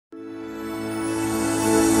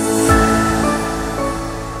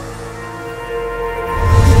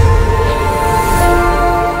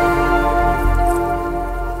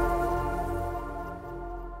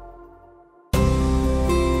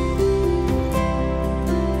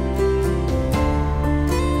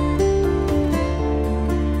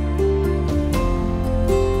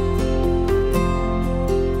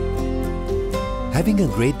Keeping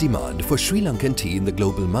a great demand for Sri Lankan tea in the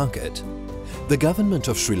global market, the government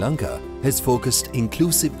of Sri Lanka has focused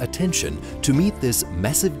inclusive attention to meet this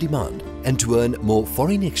massive demand and to earn more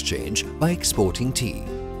foreign exchange by exporting tea.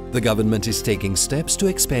 The government is taking steps to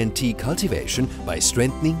expand tea cultivation by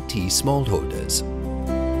strengthening tea smallholders.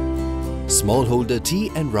 Smallholder Tea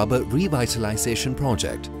and Rubber Revitalization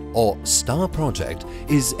Project, or STAR project,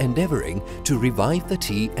 is endeavouring to revive the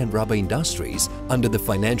tea and rubber industries under the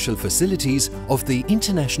financial facilities of the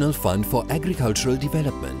International Fund for Agricultural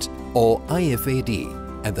Development, or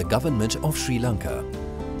IFAD, and the Government of Sri Lanka.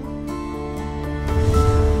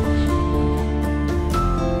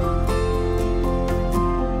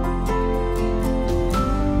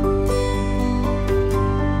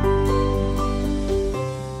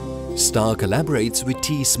 STAR collaborates with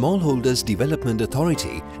Tea Smallholders Development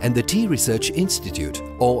Authority and the Tea Research Institute,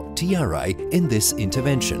 or TRI, in this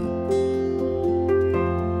intervention.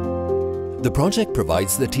 The project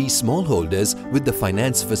provides the tea smallholders with the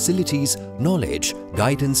finance facilities, knowledge,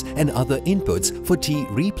 guidance and other inputs for tea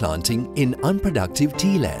replanting in unproductive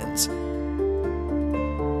tea lands.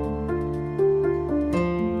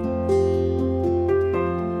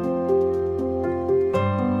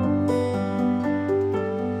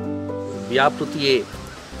 ව්‍යාපෘතියේ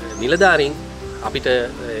නිලධාරීන් අපිට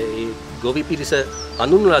ගොවි පිරිස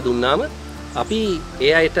හඳුන්වලා දුන්නාම අපි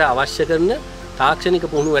ඒ අයට අවශ්‍ය කරන තාක්ෂණික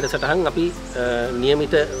පුහුණු වැඩසටහන් අපි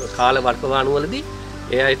નિયમિત කාල වර්තමානවලදී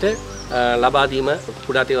ඒ අයට ලබා දීම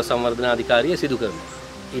කුඩා තේව සංවර්ධන අධිකාරිය සිදු කරනවා.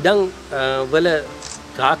 ඉඩම් වල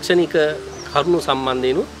තාක්ෂණික කරුණු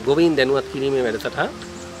සම්බන්ධයෙන් ගොවීන් දැනුවත් කිරීමේ වැඩසටහන්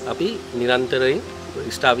අපි නිරන්තරයෙන්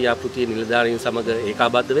ඉෂ්ටා ව්‍යාපෘතියේ නිලධාරීන් සමග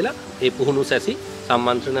ඒකාබද්ධ වෙලා ඒ පුහුණු සැසි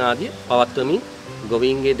සම්මන්ත්‍රණ ආදී පවත්වමින්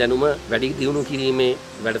ගොවීන්ගේ දැනුම වැඩි දියුණු කිරීමේ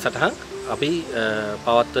වැඩසටහන් අපි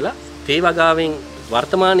පවත්වලා තේ වගාවෙන්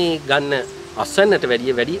වර්තමානයේ ගන්න අස්වැන්නට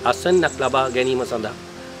වැඩි අස්වැන්නක් ලබා ගැනීම සඳහා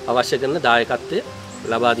අවශ්‍ය කරන දායකත්වය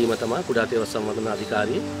ලබා දීම තමයි කුඩා තේව සංවර්ධන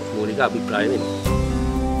අධිකාරියේ මූලික අභිප්‍රාය වෙන්නේ.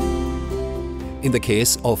 In the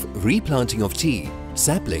case of replanting of tea,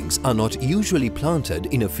 saplings are not usually planted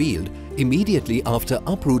in a field immediately after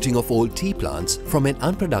uprooting of all tea plants from an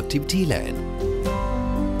unproductive tea land.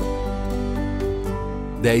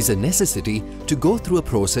 There is a necessity to go through a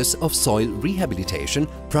process of soil rehabilitation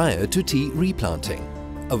prior to tea replanting.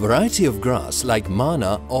 A variety of grass like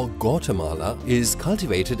Mana or Guatemala is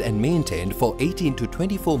cultivated and maintained for 18 to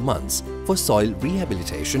 24 months for soil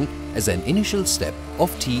rehabilitation as an initial step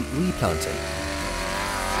of tea replanting.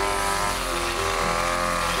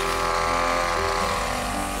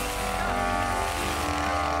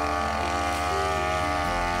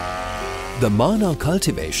 The Mana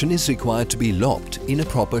cultivation is required to be lopped in a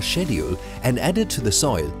proper schedule and added to the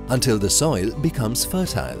soil until the soil becomes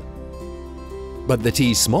fertile. But the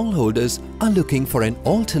tea smallholders are looking for an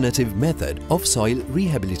alternative method of soil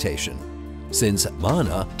rehabilitation, since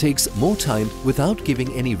Mana takes more time without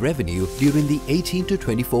giving any revenue during the 18 to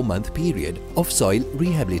 24 month period of soil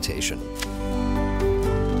rehabilitation.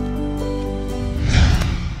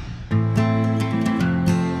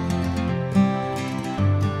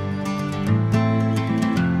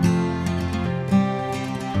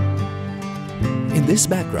 In this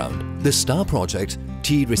background, the STAR project,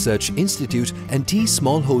 Tea Research Institute and Tea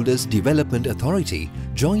Smallholders Development Authority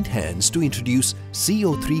joined hands to introduce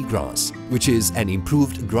CO3 grass, which is an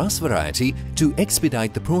improved grass variety to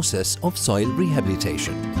expedite the process of soil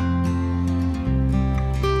rehabilitation.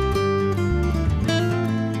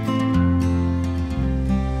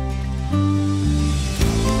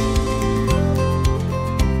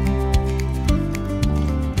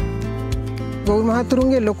 ගෞරව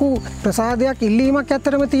මහතුරුන්ගේ ලොකු ප්‍රසාදයක් ඉල්ලීමක්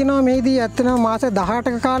ඇත්තටම තියෙනවා මේදී ඇත්තටම මාස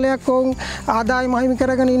 18ක කාලයක් වුන් ආදායම හිමි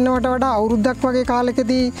කරගෙන ඉන්නවට වඩා අවුරුද්දක් වගේ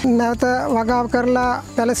කාලෙකදී නැවත වගාව කරලා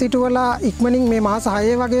පැලසිටුවලා ඉක්මනින් මේ මාස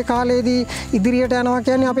 6 වගේ කාලෙදී ඉදිරියට යනවා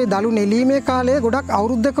කියන්නේ අපේ දලු නෙලීමේ කාලය ගොඩක්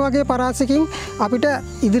අවුරුද්දක වගේ පරාසකින් අපිට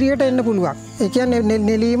ඉදිරියට එන්න පුළුවන්. ඒ කියන්නේ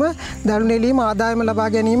නෙලීම දලු නෙලීම ආදායම ලබා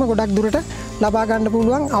ගැනීම ගොඩක් දුරට ලබා ගන්න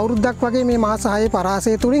පුළුවන්. අවුරුද්දක් වගේ මේ මාස 6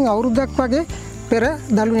 පරාසය තුලින් අවුරුද්දක් වගේ The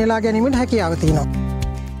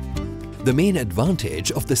main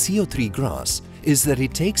advantage of the CO3 grass is that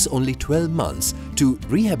it takes only 12 months to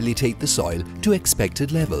rehabilitate the soil to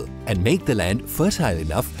expected level and make the land fertile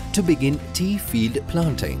enough to begin tea field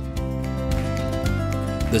planting.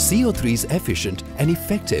 The CO3 is efficient and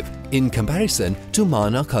effective in comparison to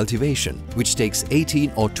Mana cultivation, which takes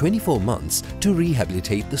 18 or 24 months to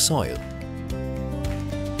rehabilitate the soil.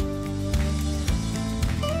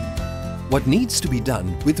 What needs to be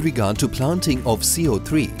done with regard to planting of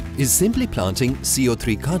CO3 is simply planting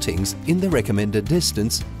CO3 cuttings in the recommended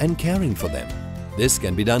distance and caring for them. This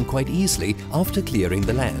can be done quite easily after clearing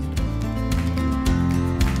the land.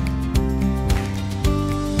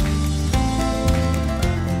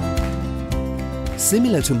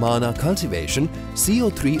 Similar to mana cultivation,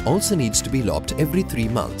 CO3 also needs to be lopped every 3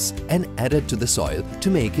 months and added to the soil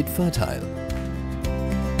to make it fertile.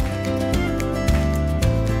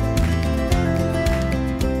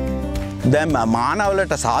 දැන්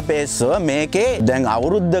මානවලට සාපේක්ෂව මේකේ දැන්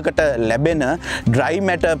අවුරුද්දකට ලැබෙන dry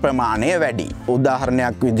matter ප්‍රමාණය වැඩි.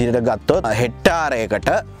 උදාහරණයක් විදිහට ගත්තොත් හෙක්ටාරයකට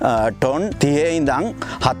ටොන් 30 ඉඳන්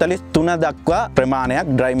 43 දක්වා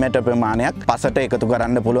ප්‍රමාණයක් ඩ්‍රයි මැටර් ප්‍රමාණයක් පසට එකතු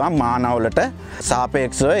කරන්න පුළුවන් මානවලට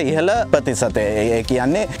සාපේක්ෂව ඉහළ ප්‍රතිශතය. ඒ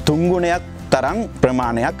කියන්නේ 3 ගුණයක් තරම්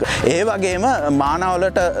ප්‍රමාණයක්. ඒ වගේම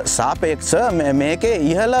මානවලට සාපේක්ෂව මේකේ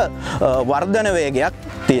ඉහළ වර්ධන වේගයක්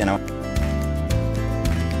තියෙනවා.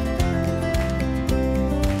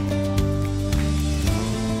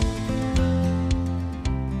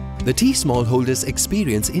 The tea smallholders'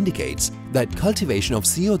 experience indicates that cultivation of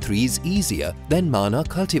CO3 is easier than mana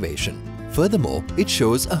cultivation. Furthermore, it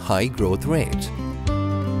shows a high growth rate.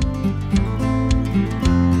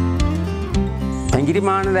 පැංගිරි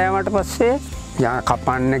මාන දෑවට පස්සේ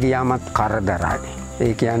කපන්න ගියාමත් කරදරයි.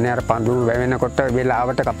 ඒ කියන්නේ අර පඳුරු වැවෙනකොට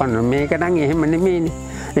වෙලාවට කපන්න මේක නම් එහෙම නෙමෙයිනේ.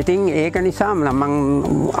 ඉතින් ඒක නිසා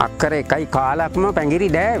මම අක්කර එකයි කාලක්ම පැංගිරි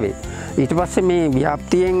දෑවේ. ඊට පස්සේ මේ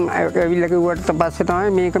ව්‍යාප්තියෙන් ඇවිල්ලා කිව්වට පස්සේ තමයි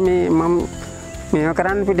මේක මම මේක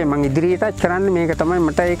කරන්න පිටේ මම ඉදිරියටත් කරන්න මේක තමයි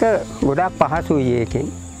මට ඒක ගොඩාක් පහසුයි ඒකෙන්.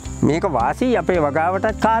 මේක වාසි අපේ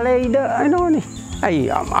වගාවටත් කාලේ ඉඳ එනෝනේ. අයි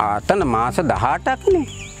අතන මාස 18ක්නේ.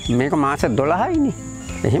 මේක මාස 12යිනේ.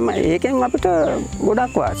 එහෙම ඒකෙන් අපිට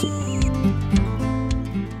ගොඩක් වාසි.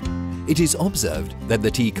 It is observed that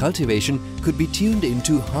the tea cultivation could be tuned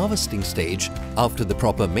into harvesting stage after the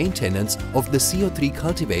proper maintenance of the CO3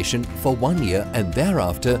 cultivation for 1 year and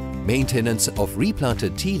thereafter maintenance of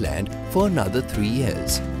replanted tea land for another 3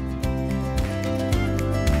 years.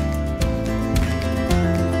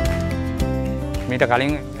 මීට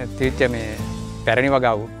කලින් තියච්ච මේ පැරණි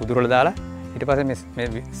වගාව උදුරල දාලා ඊට පස්සේ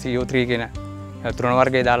මේ CO3 කියන තෘණ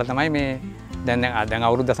වර්ගය දාලා තමයි මේ දැන්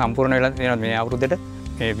අවුරුද්ද සම්පූර්ණ වෙලා තියෙනවා මේ අවුරුද්දට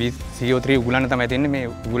මේ CO3 උගුලන්න තමයි තියන්නේ මේ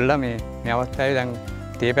උගුල්ලා මේ අවස්ථාවේ දැන්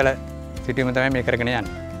තේපැල සිටීම තමයි මේ කරගෙන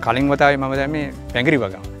යන්නේ. කලින් වතාවේ මම දැන් මේ පැංගිරි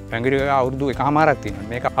වගාව අවුරුදු එකමාරක් තියෙනවා.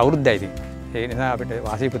 මේක අවුරුද්දයි තියෙන්නේ. ඒ නිසා අපිට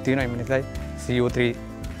වාසියකුත් තියෙනවා. ඒ නිසායි CO3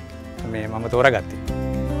 මේ මම තෝරාගත්තේ.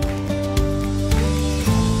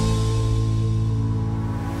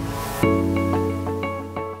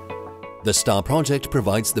 The STAR project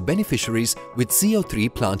provides the beneficiaries with CO3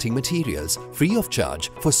 planting materials free of charge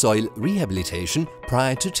for soil rehabilitation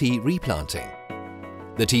prior to tea replanting.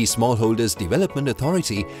 The Tea Smallholders Development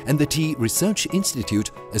Authority and the Tea Research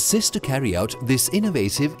Institute assist to carry out this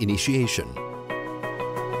innovative initiation.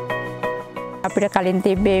 අපිට කලින්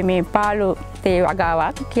තිබ්බේ මේ පාළු තේ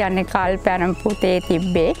වගාවක් කියන්නේ කාල් පැනපු තේ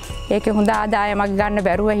තිබ්බේ. ඒකේ හොඳ ආදායමක් ගන්න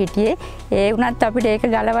බැරුව හිටියේ. ඒ වුණත් අපිට ඒක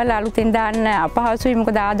ගලවලා අලුතින් දාන්න අපහසුයි.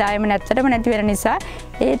 මොකද ආදායම නැත්තටම නැති වෙන නිසා.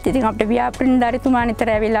 ඒත් ඉතින් අපිට ව්‍යාපෘතිධාරිතුමා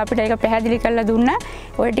නිතර ඇවිල්ලා අපිට ඒක පැහැදිලි කරලා දුන්නා.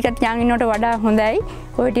 ඔය ටිකත් යන් ඉන්නවට වඩා හොඳයි.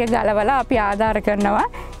 ඔය ටික ගලවලා අපි ආධාර කරනවා.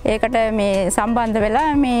 ඒකට මේ සම්බන්ධ වෙලා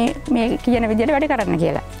මේ කියන විදිහට වැඩ කරන්න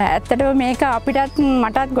කියලා. ඇත්තටම මේක අපිටත්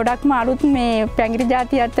මටත් ගොඩක්ම අලුත් මේ පැංගිරි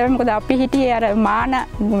జాතියත් තමයි. මොකද අපි හිටියේ අර මාන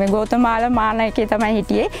මේ ගෝතමාල මාන එකේ තමයි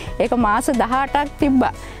හිටියේ. ඒක මාස 18ක්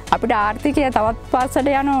තිබ්බා. අපිට ආර්ථිකය තවත්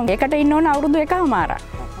පස්සට යනවා. ඒකට ඉන්න ඕන අවුරුදු එකමාරක්.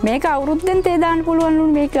 මේක අවුරුද්දෙන් තේ දාන්න පුළුවන්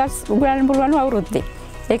වුණ මේක උගලන්න පුළුවන් අවුරුද්දේ.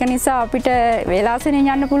 ඒක නිසා අපිට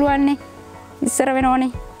වේලාසෙනින් යන්න පුළුවන් නේ. ඉස්සර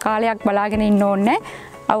වෙනෝනේ. කාලයක් බලාගෙන ඉන්න ඕනේ.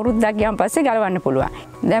 අවුරුද්දක් ගියන් පස්සේ ගලවන්න පුළුවන්.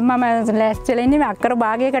 දැන් මම ලෑස්තිලා ඉන්නේ අක්කර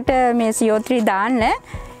භාගයකට මේ CO3 දාන්න.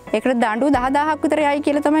 ඒකට දඬු 10000ක් විතර යයි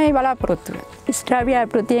කියලා තමයි බලාපොරොත්තු වෙන්නේ. ස්ට්‍රාවියා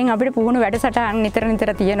ප්‍රතියෙන් අපිට පුහුණු වැඩසටහන්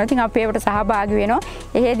නිතර තියෙනවා. ඉතින් අපි ඒකට සහභාගී වෙනවා.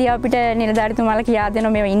 එහෙදී අපිට නිලධාරිතුමාලා කියා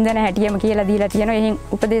දෙනවා මේ ඉන්ධන හැටියම කියලා දීලා තියෙනවා. එහෙන්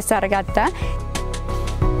උපදේශ අරගත්තා.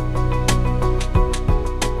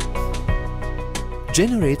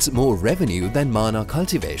 Generates more revenue than mana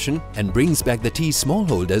cultivation and brings back the tea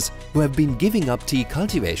smallholders who have been giving up tea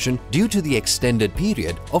cultivation due to the extended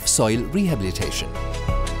period of soil rehabilitation.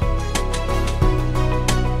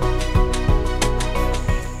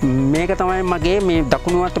 මේක තමයි මගේ මේ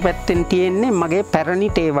දකුණු අත පැත්තෙන් තියෙන්නේ මගේ පැරණි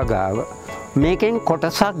තේ වගාව. මේකෙන්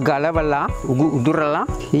කොටසක් ගලවලා උදුරලා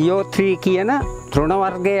CO3 කියන තෘණ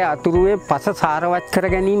වර්ගයේ අතුරුවේ පස සාරවත් කර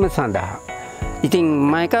ගැනීම සඳහා. ඉතින්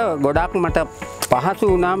මේක ගොඩක් මට පහසු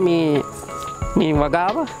වුණා මේ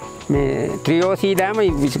වගාව මේ ත්‍රියෝසී දෑම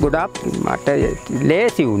ගොඩක් මට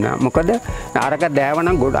ලේසි වුණා. මොකද අරක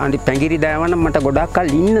දෑවනම් අනිත් පැංගිරි දෑවනම් මට ගොඩක් කල්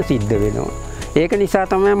ඉන්න සිද්ධ වෙනවා. ඒක නිසා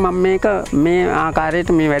තමයි මම මේක මේ ආකාරයට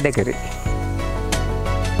මේ වැඩ කරේ.